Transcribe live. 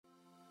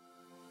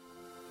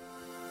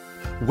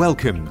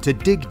Welcome to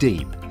Dig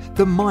Deep,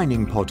 the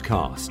mining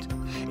podcast.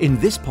 In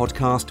this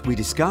podcast, we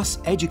discuss,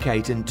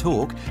 educate and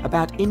talk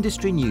about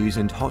industry news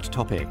and hot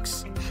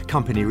topics,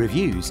 company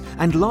reviews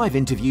and live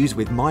interviews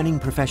with mining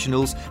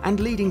professionals and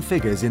leading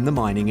figures in the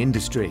mining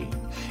industry.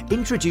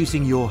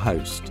 Introducing your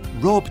host,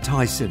 Rob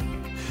Tyson,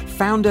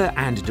 founder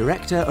and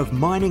director of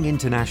Mining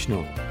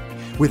International.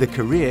 With a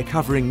career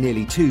covering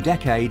nearly 2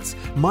 decades,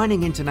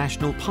 Mining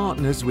International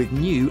partners with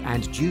new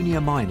and junior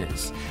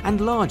miners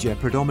and larger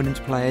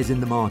predominant players in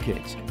the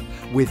market.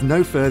 With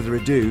no further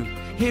ado,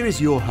 here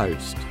is your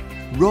host,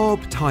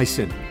 Rob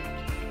Tyson.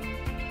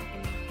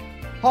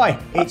 Hi,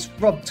 it's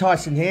Rob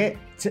Tyson here,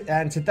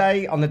 and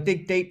today on the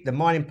Dig Deep, the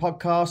mining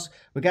podcast,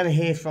 we're going to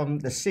hear from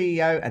the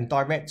CEO and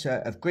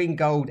director of Green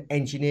Gold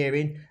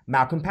Engineering,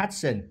 Malcolm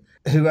Patterson,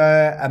 who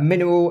are a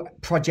mineral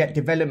project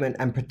development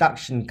and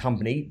production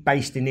company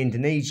based in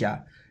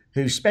Indonesia,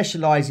 who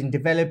specialise in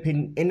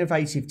developing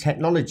innovative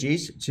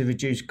technologies to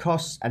reduce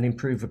costs and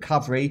improve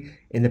recovery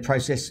in the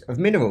process of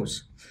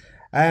minerals.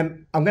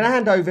 I'm going to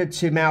hand over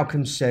to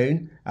Malcolm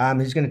soon,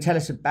 who's going to tell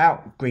us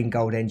about Green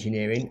Gold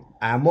Engineering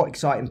and what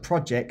exciting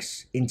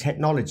projects in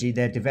technology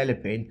they're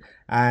developing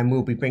and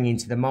will be bringing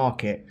to the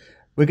market.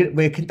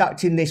 We're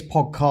conducting this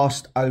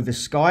podcast over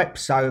Skype,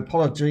 so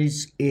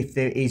apologies if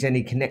there is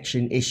any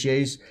connection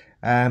issues,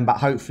 but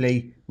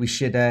hopefully we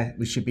should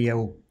be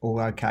all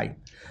okay.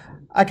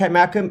 Okay,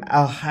 Malcolm,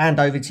 I'll hand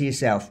over to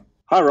yourself.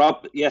 Hi,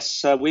 Rob.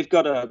 Yes, we've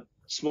got a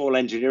small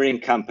engineering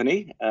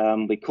company.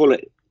 We call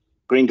it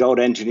Green Gold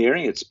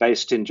Engineering. It's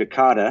based in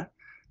Jakarta.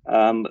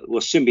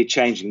 We'll soon be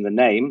changing the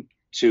name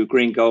to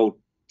Green Gold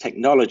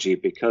Technology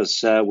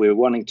because we're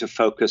wanting to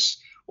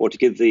focus or to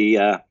give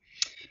the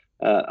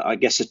I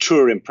guess a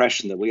truer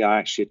impression that we are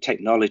actually a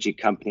technology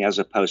company as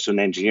opposed to an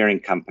engineering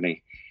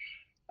company.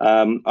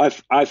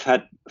 I've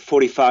had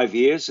 45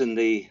 years in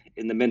the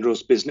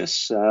minerals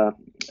business, a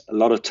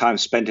lot of time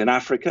spent in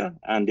Africa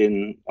and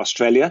in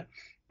Australia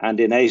and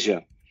in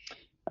Asia.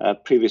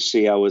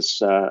 Previously, I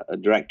was a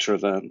director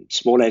of a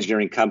small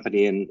engineering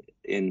company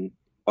in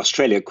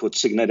Australia called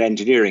Signet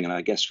Engineering, and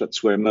I guess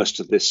that's where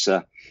most of this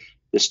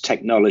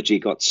technology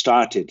got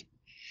started.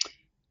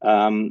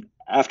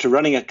 After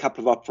running a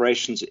couple of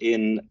operations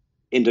in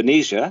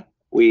Indonesia,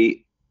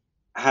 we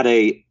had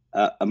a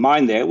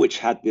mine there which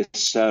had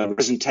this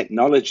resin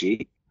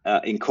technology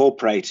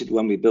incorporated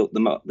when we built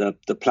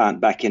the plant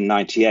back in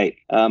 '98.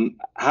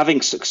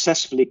 Having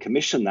successfully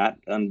commissioned that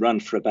and run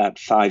for about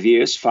 6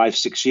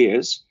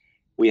 years,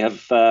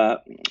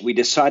 we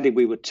decided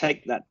we would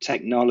take that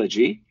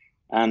technology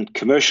and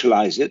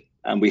commercialize it,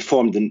 and we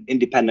formed an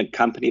independent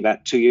company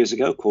about 2 years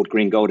ago called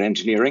Green Gold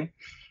Engineering.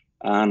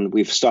 And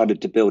we've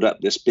started to build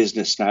up this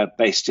business now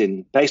based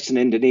in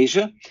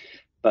Indonesia.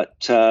 But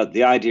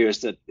the idea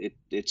is that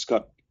it's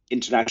got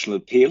international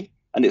appeal.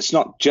 And it's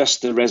not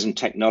just the resin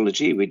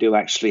technology. We do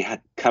actually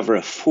cover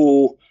a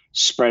full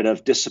spread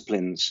of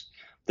disciplines.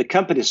 The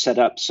company is set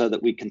up so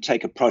that we can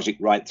take a project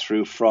right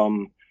through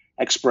from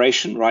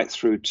exploration right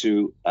through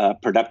to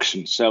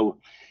production. So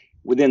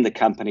within the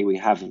company, we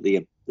have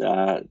the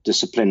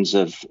disciplines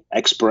of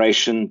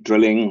exploration,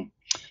 drilling,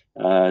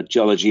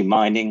 geology,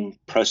 mining,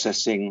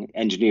 processing,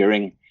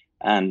 engineering,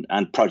 and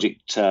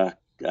project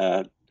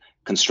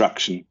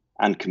construction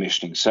and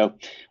commissioning. So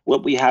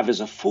what we have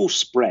is a full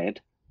spread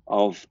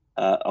of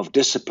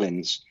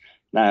disciplines.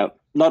 Now,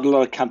 not a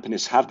lot of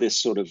companies have this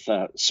sort of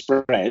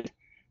spread,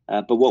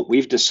 but what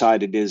we've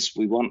decided is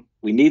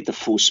we need the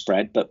full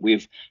spread, but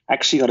we've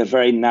actually got a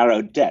very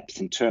narrow depth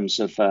in terms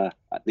of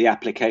the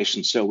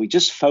application. So we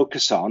just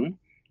focus on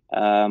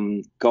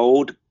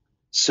gold,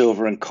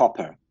 silver, and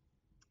copper.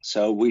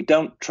 So we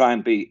don't try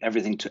and be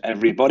everything to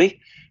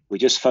everybody. We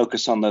just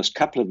focus on those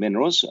couple of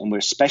minerals, and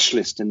we're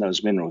specialists in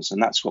those minerals,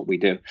 and that's what we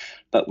do.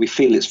 But we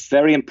feel it's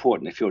very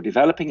important. If you're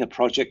developing a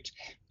project,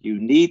 you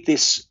need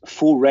this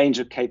full range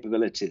of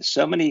capabilities.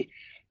 So many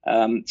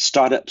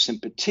startups in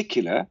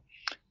particular,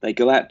 they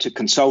go out to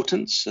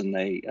consultants and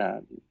they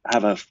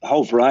have a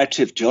whole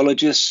variety of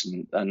geologists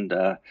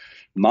and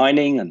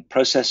mining and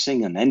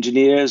processing and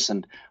engineers.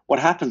 And what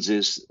happens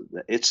is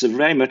it's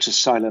very much a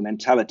silo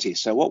mentality.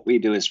 So what we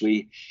do is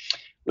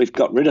we've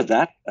got rid of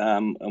that,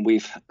 and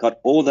we've got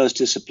all those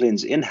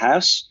disciplines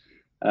in-house.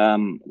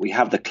 We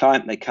have the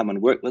client, they come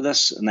and work with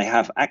us, and they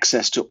have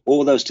access to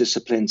all those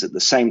disciplines at the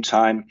same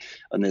time,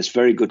 and there's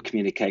very good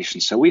communication.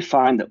 So we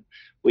find that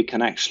we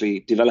can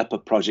actually develop a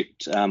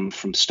project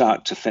from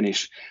start to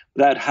finish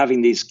without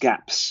having these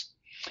gaps.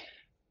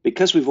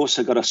 Because we've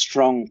also got a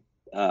strong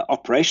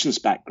operations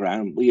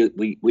background,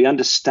 we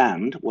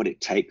understand what it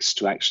takes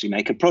to actually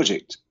make a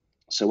project.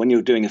 So when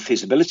you're doing a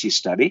feasibility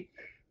study,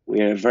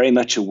 we're very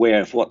much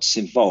aware of what's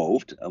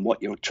involved and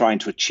what you're trying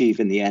to achieve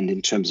in the end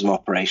in terms of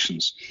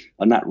operations.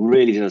 And that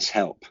really does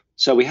help.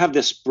 So we have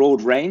this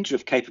broad range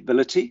of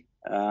capability,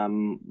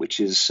 which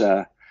is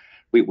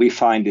we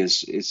find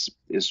is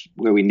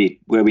where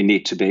we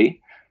need to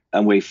be.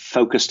 And we've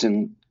focused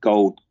in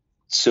gold,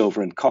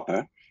 silver, and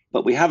copper.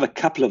 But we have a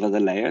couple of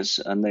other layers,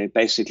 and they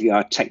basically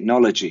are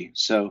technology.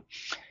 So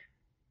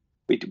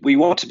We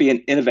want to be an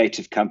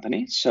innovative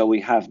company, so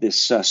we have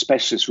this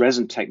specialist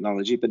resin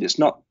technology, but it's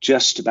not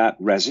just about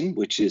resin,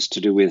 which is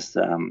to do with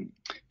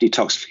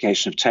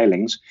detoxification of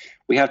tailings.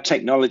 We have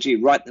technology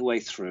right the way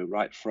through,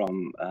 right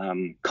from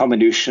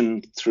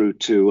comminution through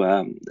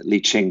to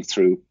leaching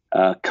through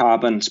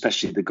carbon,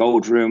 especially the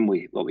gold room.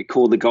 What we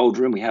call the gold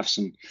room. We have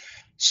some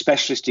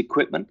specialist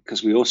equipment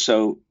because we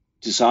also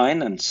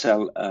design and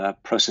sell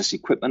process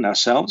equipment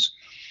ourselves,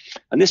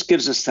 and this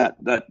gives us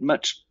that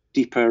much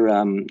deeper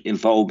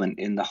involvement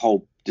in the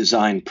whole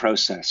design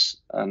process.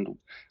 And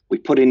we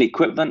put in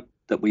equipment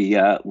that we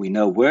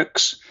know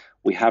works.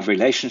 We have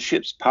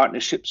relationships,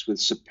 partnerships with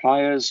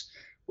suppliers,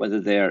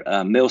 whether they're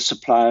mill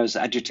suppliers,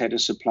 agitator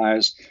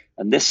suppliers,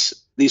 and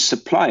these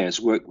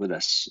suppliers work with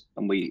us,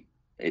 and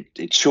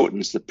it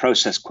shortens the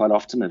process quite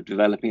often of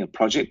developing a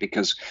project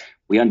because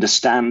we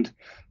understand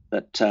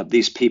that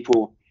these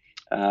people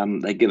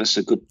they give us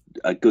a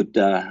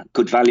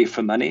good value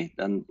for money,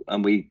 and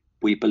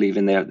we believe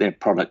in their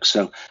products.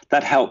 So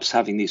that helps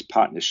having these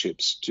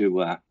partnerships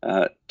to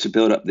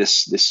build up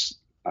this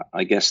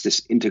I guess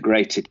this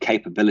integrated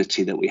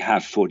capability that we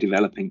have for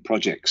developing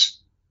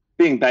projects.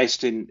 Being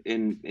based in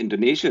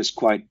Indonesia is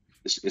quite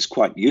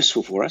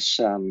useful for us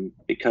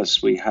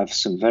because we have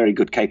some very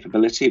good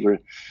capability. We're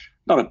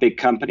not a big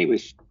company.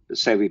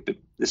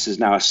 This is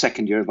now our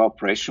second year of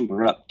operation.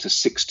 We're up to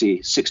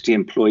 60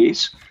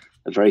 employees,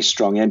 a very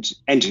strong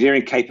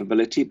engineering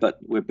capability, but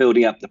we're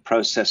building up the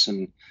process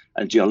and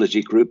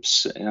geology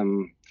groups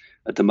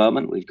at the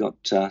moment. We've got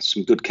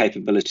some good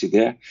capability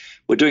there.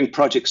 We're doing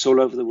projects all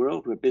over the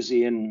world. We're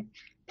busy in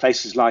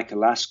places like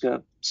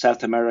Alaska,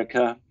 South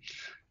America,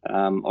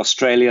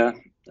 Australia,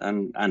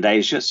 and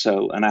Asia,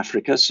 and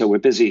Africa. So we're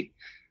busy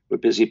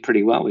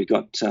pretty well. We've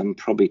got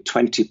probably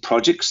 20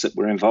 projects that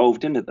we're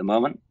involved in at the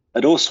moment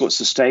at all sorts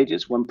of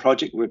stages. One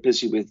project we're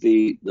busy with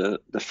the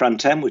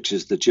front end, which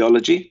is the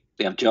geology.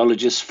 We have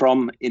geologists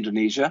from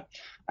Indonesia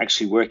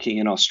actually working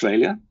in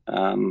Australia,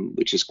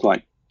 which is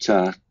quite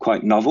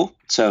novel.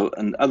 So,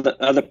 and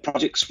other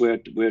projects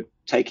we're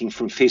taking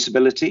from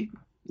feasibility.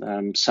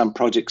 Some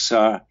projects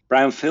are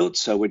brownfields,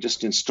 so we're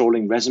just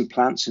installing resin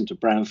plants into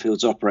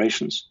brownfields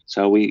operations.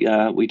 So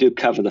we do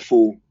cover the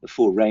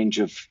full range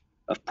of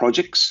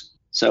projects.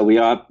 So we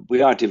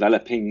are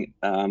developing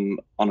on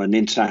an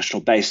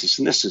international basis,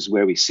 and this is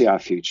where we see our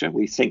future.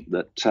 We think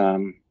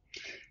that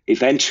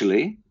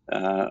eventually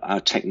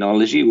our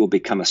technology will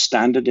become a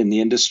standard in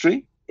the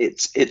industry.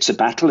 It's a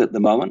battle at the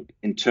moment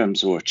in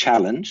terms or a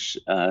challenge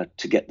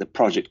to get the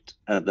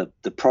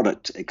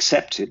product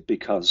accepted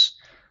because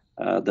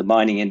the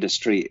mining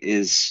industry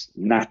is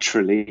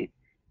naturally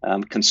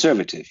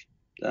conservative,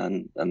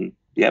 and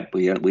yeah,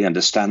 we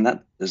understand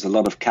that. There's a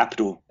lot of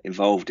capital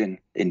involved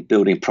in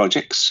building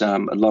projects, a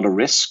lot of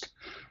risk.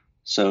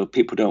 So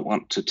people don't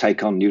want to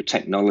take on new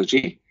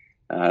technology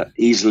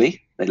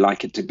easily. They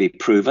like it to be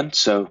proven.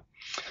 So,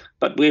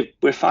 but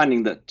we're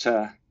finding that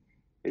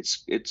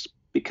it's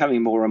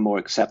becoming more and more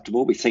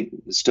acceptable. We think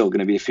it's still going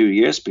to be a few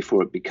years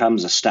before it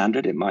becomes a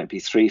standard. It might be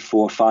 3,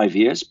 4, 5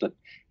 years, but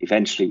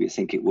eventually we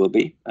think it will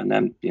be. And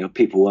then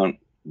people won't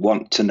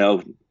want to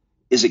know,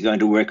 is it going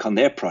to work on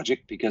their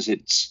project? Because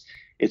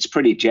it's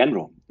pretty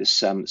general.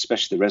 This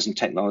especially the resin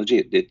technology,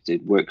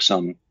 it works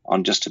on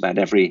just about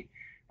every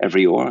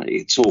ore.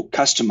 It's all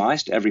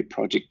customized. Every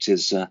project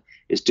is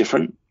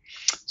different.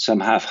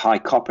 Some have high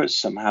coppers,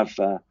 some have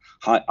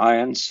high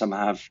irons, some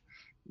have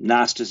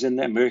nasters in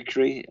there,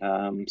 mercury.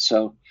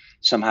 So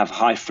some have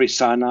high free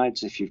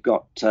cyanides. If you've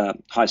got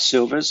high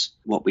silvers,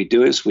 what we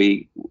do is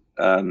with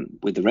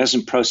the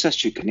resin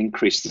process, you can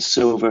increase the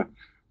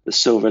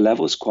silver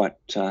levels quite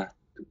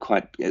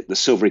the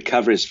silver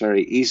recovers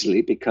very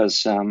easily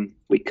because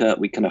we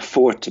can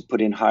afford to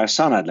put in higher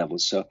cyanide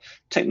levels. So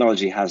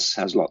technology has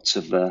lots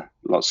of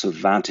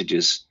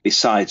advantages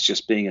besides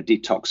just being a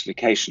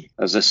detoxification.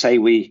 As I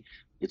say,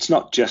 it's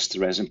not just the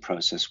resin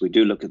process. We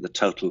do look at the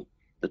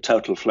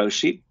total flow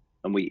sheet,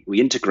 and we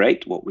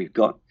integrate what we've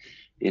got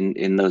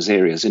in those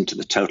areas into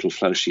the total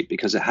flow sheet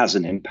because it has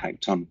an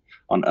impact on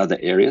other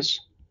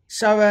areas.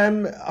 So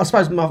I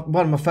suppose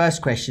one of my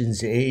first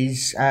questions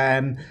is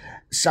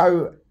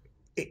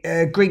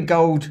Green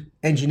Gold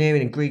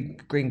Engineering and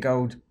Green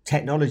Gold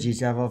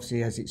Technologies have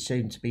obviously, as it's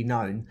soon to be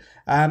known.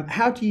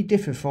 How do you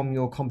differ from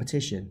your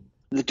competition?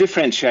 The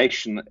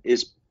differentiation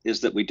is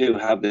that we do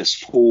have this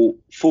full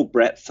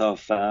breadth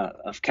of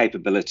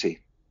capability,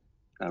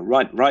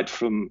 right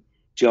from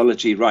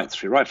geology right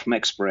from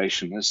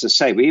exploration. As I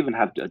say, we even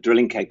have a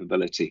drilling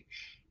capability.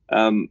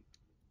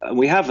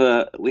 We have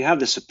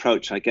this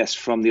approach, I guess,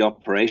 from the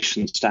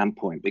operations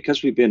standpoint,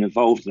 because we've been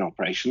involved in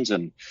operations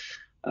and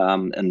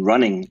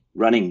running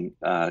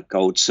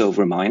gold,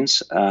 silver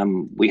mines.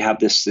 We have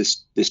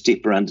this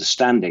deeper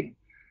understanding,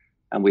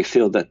 and we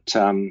feel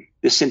that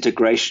this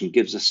integration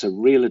gives us a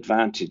real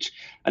advantage.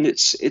 And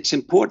it's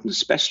important,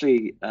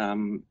 especially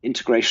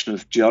integration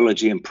of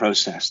geology and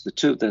process.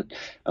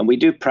 And we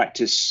do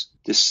practice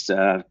this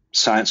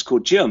science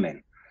called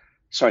geomet.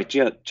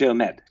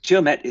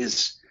 Geomet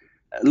is,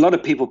 a lot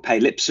of people pay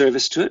lip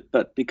service to it,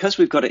 but because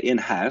we've got it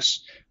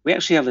in-house, we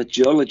actually have a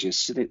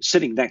geologist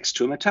sitting next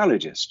to a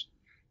metallurgist,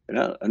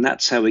 and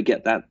that's how we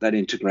get that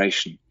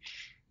integration.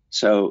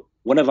 So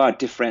one of our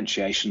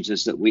differentiations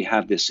is that we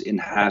have this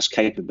in-house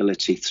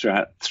capability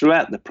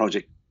throughout the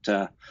project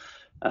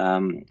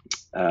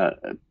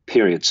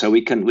period. So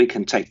we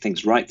can take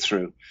things right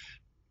through.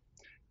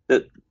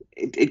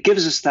 It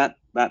gives us that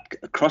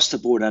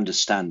across-the-board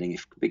understanding,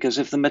 because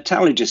if the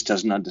metallurgist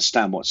doesn't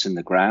understand what's in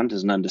the ground,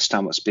 doesn't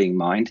understand what's being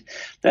mined,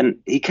 then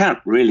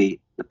the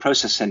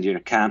process engineer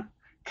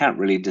can't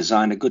really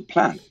design a good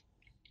plan.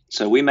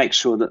 So we make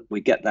sure that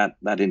we get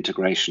that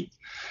integration.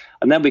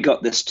 And then we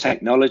got this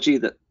technology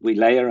that we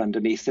layer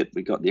underneath it.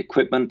 We got the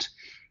equipment,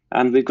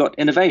 and we've got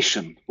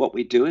innovation. What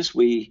we do is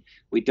we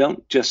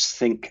don't just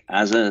think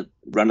as a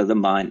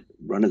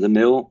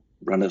run-of-the-mill,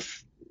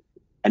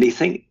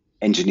 run-of-anything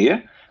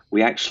engineer.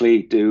 We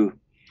actually do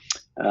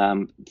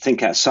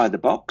think outside the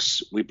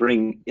box. We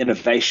bring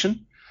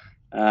innovation,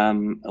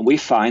 and we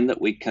find that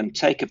we can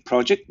take a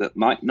project that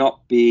might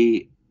not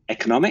be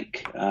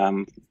economic,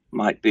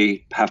 might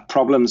have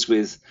problems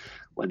with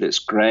whether it's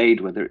grade,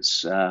 whether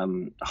it's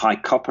high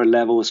copper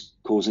levels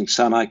causing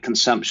cyanide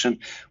consumption.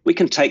 We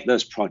can take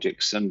those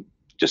projects and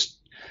just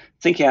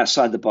thinking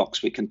outside the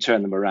box, we can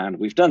turn them around.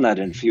 We've done that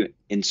in a few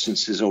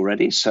instances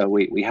already, so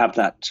we have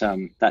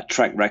that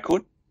track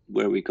record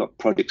where we've got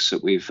projects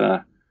that we've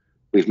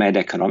made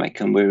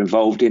economic, and we're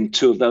involved in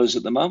 2 of those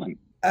at the moment.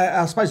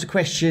 I suppose a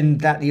question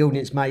that the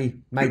audience may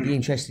be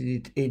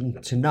interested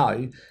in to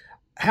know: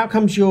 how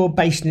comes you're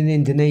based in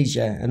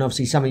Indonesia, and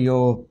obviously some of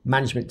your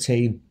management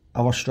team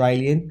are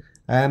Australian?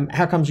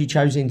 How comes you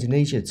chose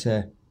Indonesia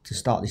to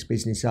start this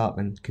business up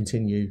and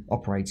continue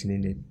operating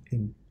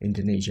in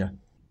Indonesia?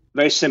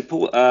 Very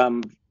simple.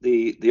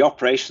 The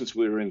operations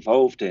we were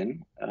involved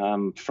in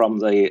from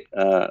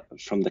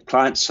the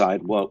client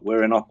side,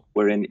 we're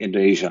in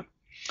Indonesia,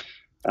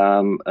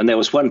 and there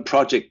was one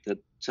project that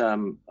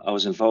I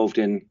was involved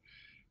in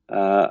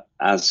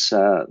as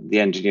the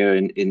engineer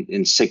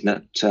in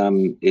Signet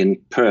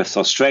in Perth,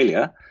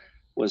 Australia,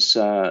 was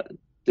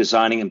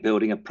designing and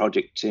building a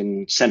project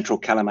in central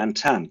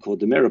Kalimantan called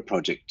the Mirror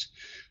Project,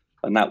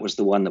 and that was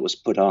the one that was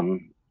put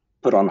on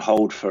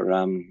hold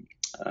for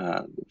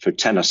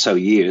 10 or so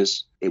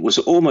years. It was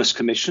almost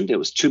commissioned. It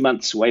was 2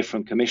 months away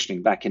from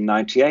commissioning back in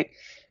 '98.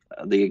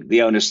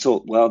 The owners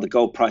thought, well, the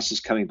gold price is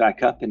coming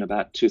back up in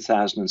about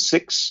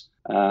 2006.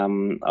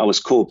 I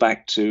was called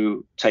back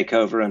to take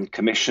over and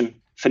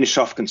finish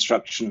off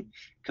construction,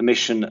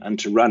 commission, and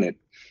to run it.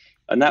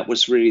 And that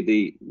was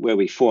really where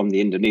we formed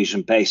the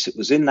Indonesian base. It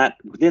was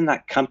within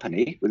that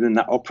company, within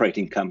that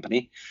operating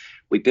company,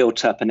 we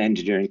built up an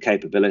engineering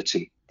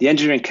capability. The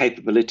engineering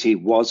capability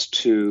was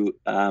to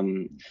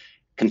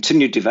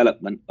continue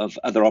development of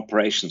other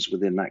operations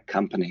within that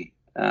company.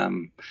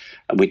 And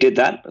we did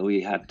that.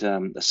 We had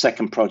a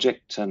second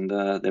project, and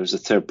there was a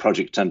third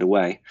project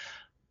underway.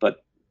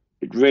 But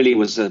it really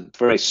was a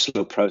very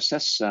slow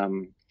process.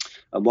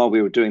 And while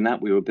we were doing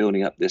that, we were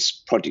building up this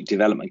project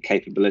development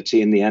capability.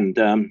 In the end,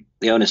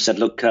 the owner said,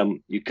 "Look,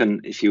 you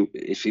can, if you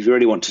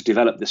really want to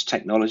develop this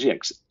technology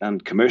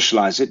and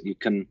commercialize it, you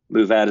can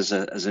move out as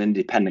an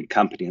independent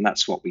company." And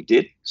that's what we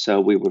did. So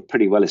we were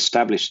pretty well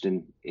established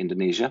in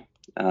Indonesia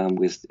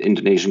with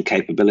Indonesian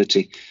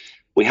capability.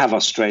 We have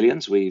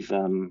Australians. We've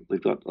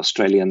got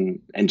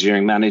Australian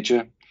engineering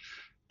manager,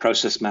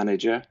 process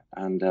manager,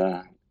 and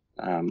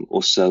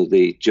also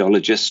the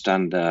geologist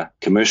and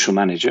commercial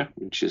manager,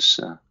 which is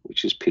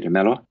Peter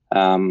Mello,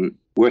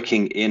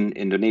 working in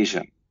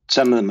Indonesia.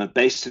 Some of them are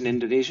based in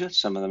Indonesia.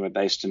 Some of them are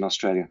based in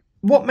Australia.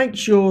 What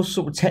makes your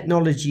sort of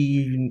technology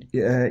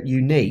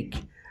unique,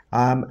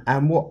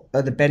 and what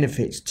are the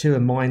benefits to a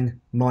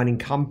mining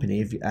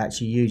company if you're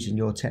actually using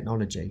your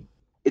technology?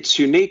 It's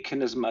unique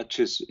in as much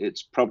as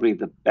it's probably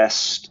the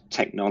best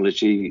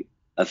technology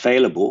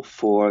available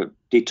for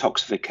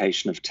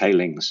detoxification of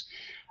tailings.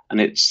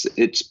 And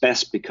it's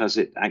best because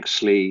it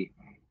actually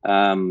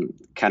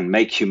can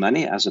make you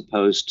money as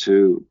opposed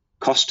to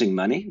costing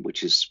money,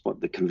 which is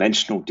what the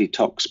conventional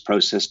detox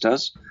process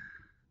does.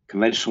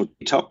 Conventional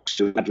detox,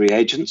 to add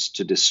reagents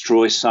to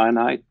destroy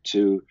cyanide,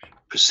 to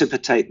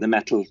precipitate the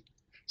metal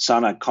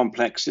cyanide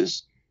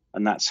complexes,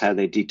 and that's how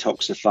they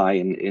detoxify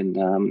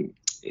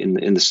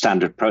in the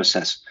standard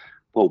process.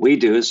 What we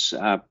do is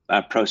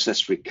our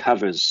process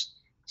recovers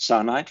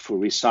cyanide for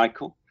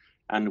recycle,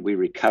 and we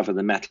recover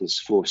the metals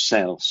for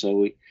sale.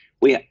 So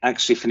we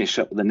actually finish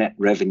up with a net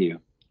revenue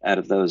out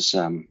of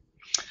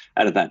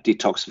that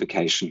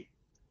detoxification.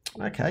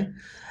 Okay.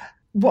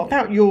 What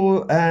about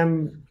your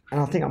and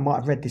I think I might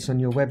have read this on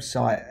your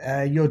website,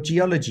 your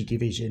geology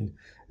division?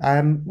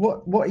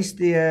 What is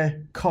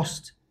the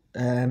cost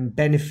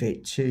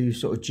benefit to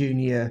sort of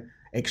junior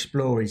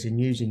explorers in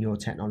using your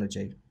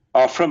technology?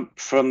 From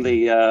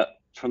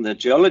the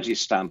geology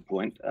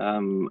standpoint,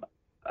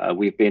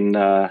 we've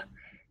been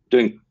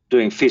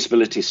doing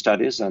feasibility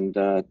studies and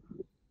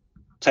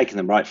taking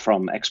them right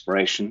from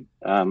exploration,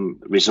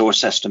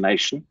 resource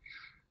estimation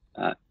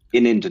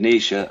in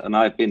Indonesia, and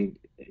I've been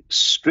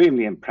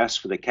extremely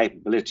impressed with the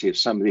capability of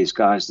some of these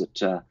guys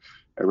that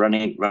are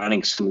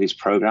running some of these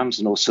programs,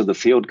 and also the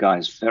field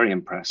guys very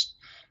impressed.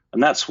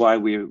 And that's why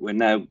we're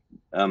now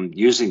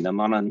using them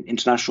on an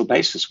international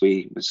basis.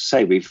 We've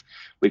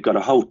got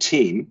a whole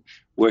team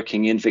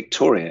working in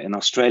Victoria in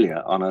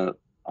Australia on a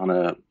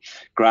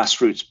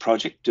grassroots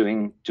project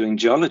doing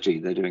geology.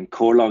 They're doing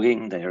core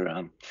logging.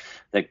 They're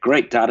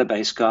great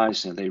database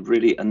guys. They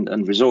really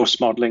and resource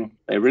modeling.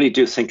 They really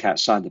do think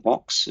outside the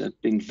box.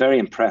 I've been very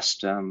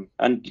impressed, and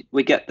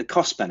we get the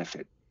cost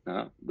benefit.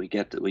 We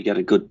get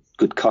a good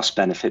cost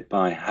benefit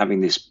by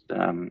having this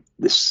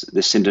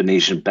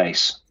Indonesian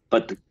base.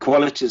 But the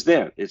quality is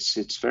there.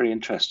 It's very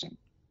interesting.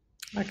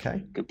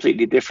 Okay.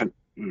 Completely different.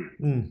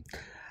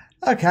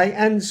 Okay,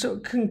 and sort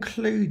of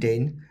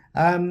concluding,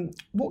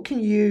 what can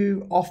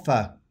you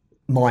offer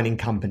mining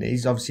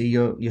companies? Obviously,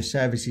 your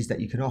services that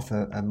you can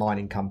offer a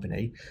mining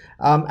company,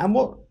 and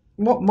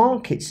what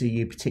markets are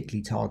you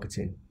particularly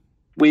targeting?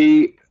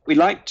 We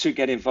like to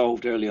get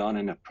involved early on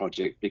in a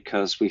project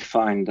because we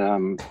find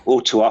all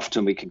too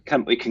often we can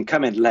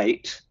come in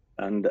late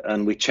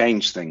and we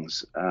change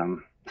things.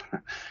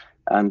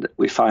 And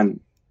we find,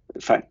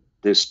 in fact,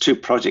 there's 2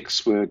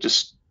 projects we're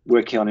just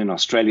working on in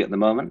Australia at the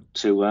moment.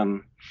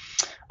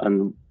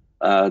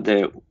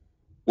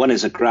 One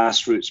is a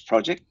grassroots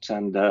project,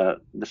 and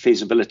the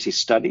feasibility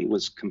study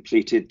was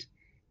completed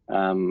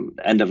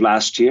end of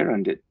last year,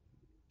 and it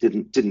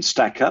didn't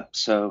stack up.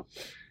 So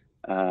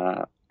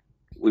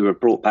we were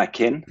brought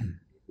in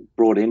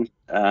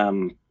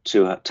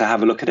to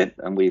have a look at it,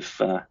 and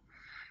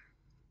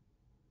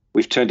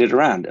we've turned it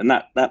around, and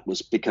that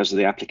was because of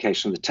the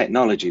application of the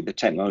technology.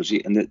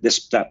 And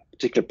that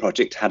particular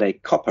project had a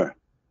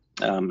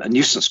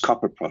nuisance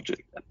copper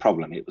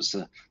problem. It was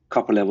the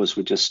copper levels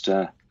were just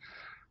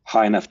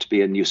high enough to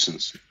be a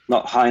nuisance,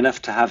 not high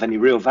enough to have any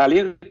real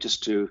value,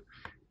 just to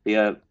be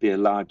a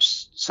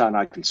large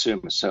cyanide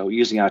consumer. So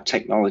using our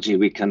technology,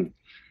 we can,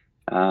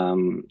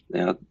 they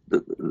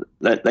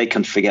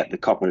can forget the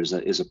copper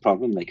is a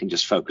problem. They can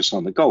just focus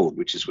on the gold,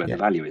 which is where the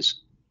value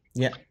is.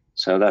 Yeah.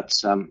 So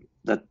that's one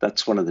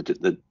of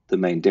the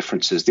main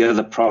differences. The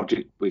other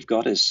project we've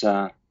got is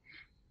a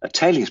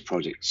tailings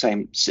project.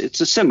 It's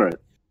a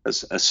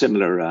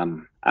similar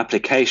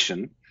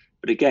application,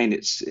 but again,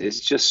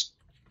 it's just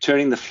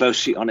turning the flow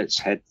sheet on its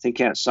head,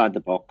 thinking outside the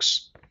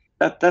box.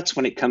 That's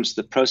when it comes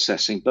to the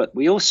processing. But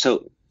we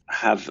also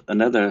have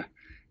another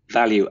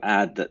value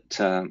add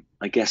that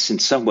I guess in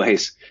some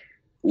ways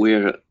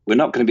we're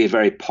not going to be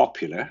very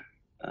popular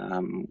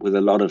with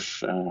a lot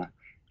of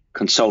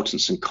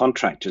consultants and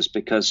contractors,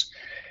 because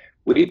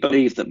we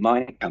believe that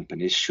mining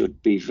companies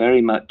should be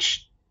very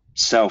much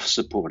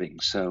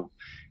self-supporting. So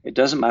it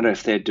doesn't matter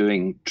if they're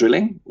doing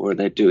drilling or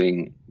they're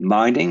doing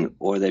mining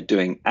or they're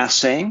doing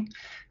assaying.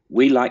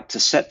 We like to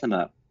set them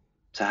up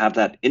to have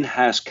that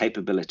in-house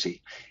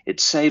capability. It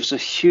saves a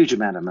huge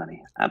amount of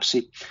money,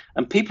 absolutely.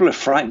 And people are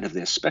frightened of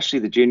this, especially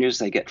the juniors.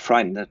 They get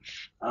frightened that,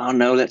 oh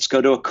no, let's go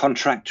to a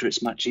contractor.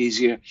 It's much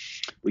easier.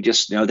 We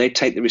just, they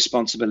take the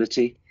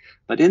responsibility.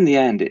 But in the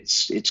end,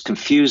 it's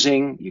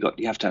confusing. You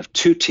have to have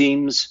 2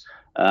 teams.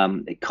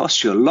 It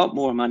costs you a lot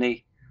more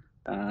money.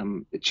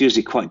 It's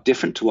usually quite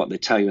different to what they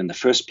tell you in the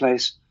first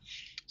place.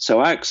 So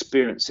our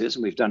experience is,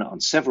 and we've done it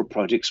on several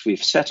projects,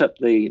 we've set up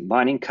the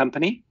mining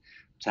company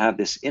to have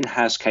this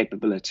in-house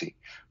capability.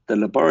 The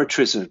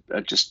laboratories are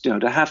just,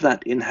 to have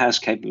that in-house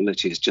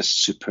capability is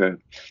just superb.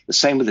 The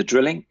same with the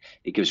drilling.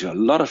 It gives you a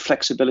lot of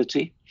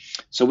flexibility.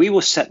 So we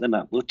will set them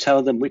up. We'll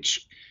tell them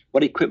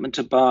what equipment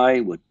to buy.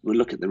 We'll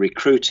look at the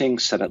recruiting,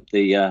 set up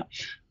the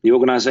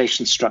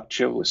organization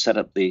structure. We'll set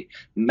up the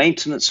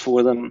maintenance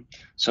for them.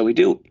 So we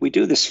do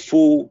this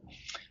full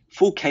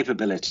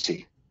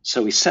capability.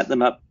 So we set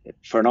them up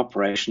for an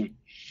operation,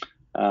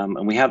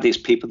 and we have these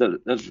people that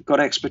have got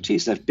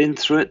expertise. They've been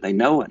through it. They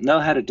know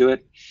how to do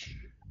it.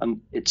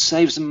 It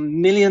saves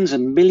them millions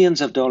and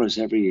millions of dollars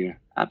every year.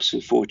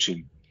 Absolute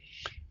fortune.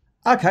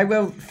 Okay,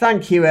 well,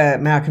 thank you,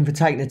 Malcolm, for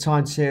taking the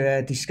time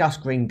to discuss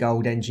Green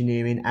Gold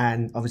Engineering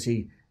and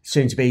obviously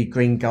soon to be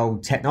Green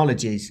Gold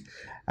Technologies,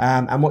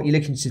 and what you're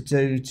looking to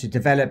do to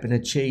develop and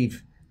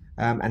achieve,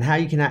 and how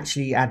you can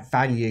actually add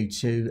value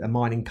to a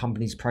mining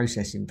company's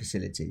processing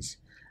facilities.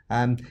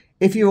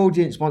 If your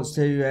audience wants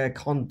to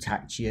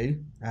contact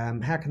you,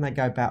 how can they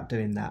go about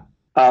doing that?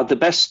 The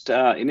best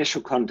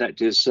initial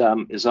contact is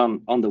on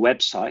the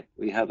website.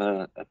 We have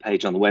a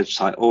page on the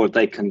website, or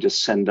they can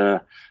just send an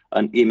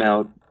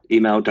email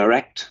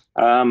direct.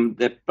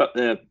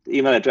 The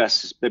email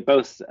addresses, they're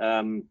both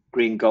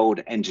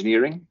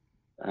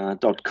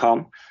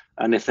greengoldengineering.com,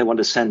 and if they want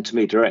to send to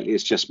me directly,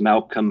 it's just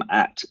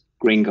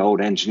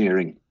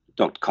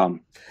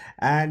malcolm@greengoldengineering.com.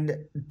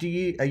 And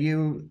are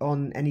you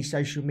on any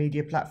social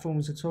media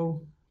platforms at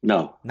all?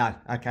 No.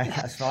 Okay,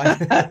 that's fine.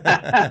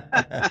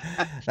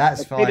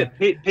 That's fine.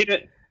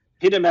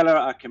 Peter Meller,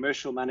 our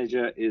commercial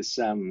manager, is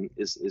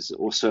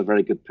also a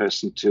very good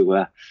person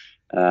to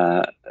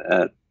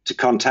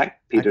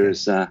contact. Peter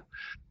is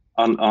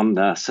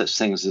on such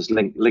things as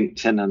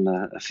LinkedIn and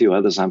a few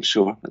others, I'm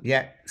sure.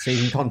 Yeah, so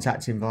you can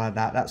contact him via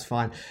that. That's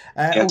fine.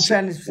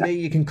 Alternatively,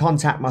 you can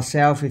contact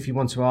myself if you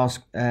want to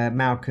ask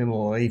Malcolm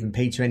or even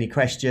Peter any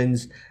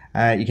questions.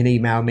 You can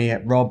email me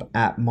at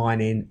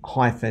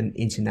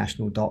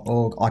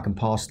rob@mining-international.org. I can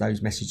pass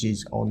those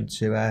messages on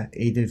to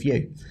either of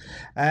you.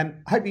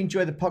 Hope you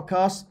enjoy the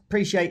podcast.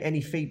 Appreciate any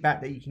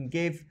feedback that you can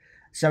give.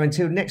 So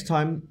until next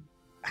time,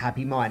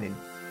 happy mining.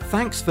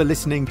 Thanks for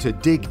listening to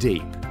Dig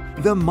Deep,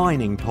 the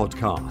mining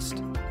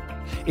podcast.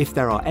 If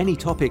there are any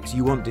topics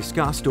you want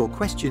discussed or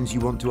questions you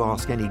want to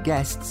ask any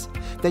guests,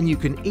 then you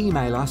can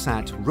email us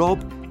at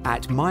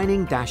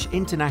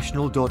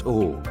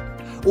rob@mining-international.org.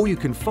 Or you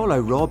can follow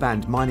Rob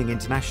and Mining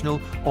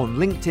International on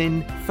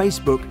LinkedIn,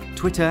 Facebook,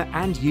 Twitter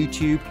and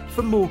YouTube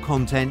for more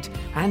content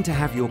and to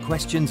have your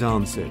questions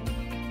answered.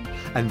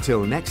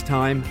 Until next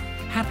time,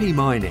 happy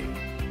mining.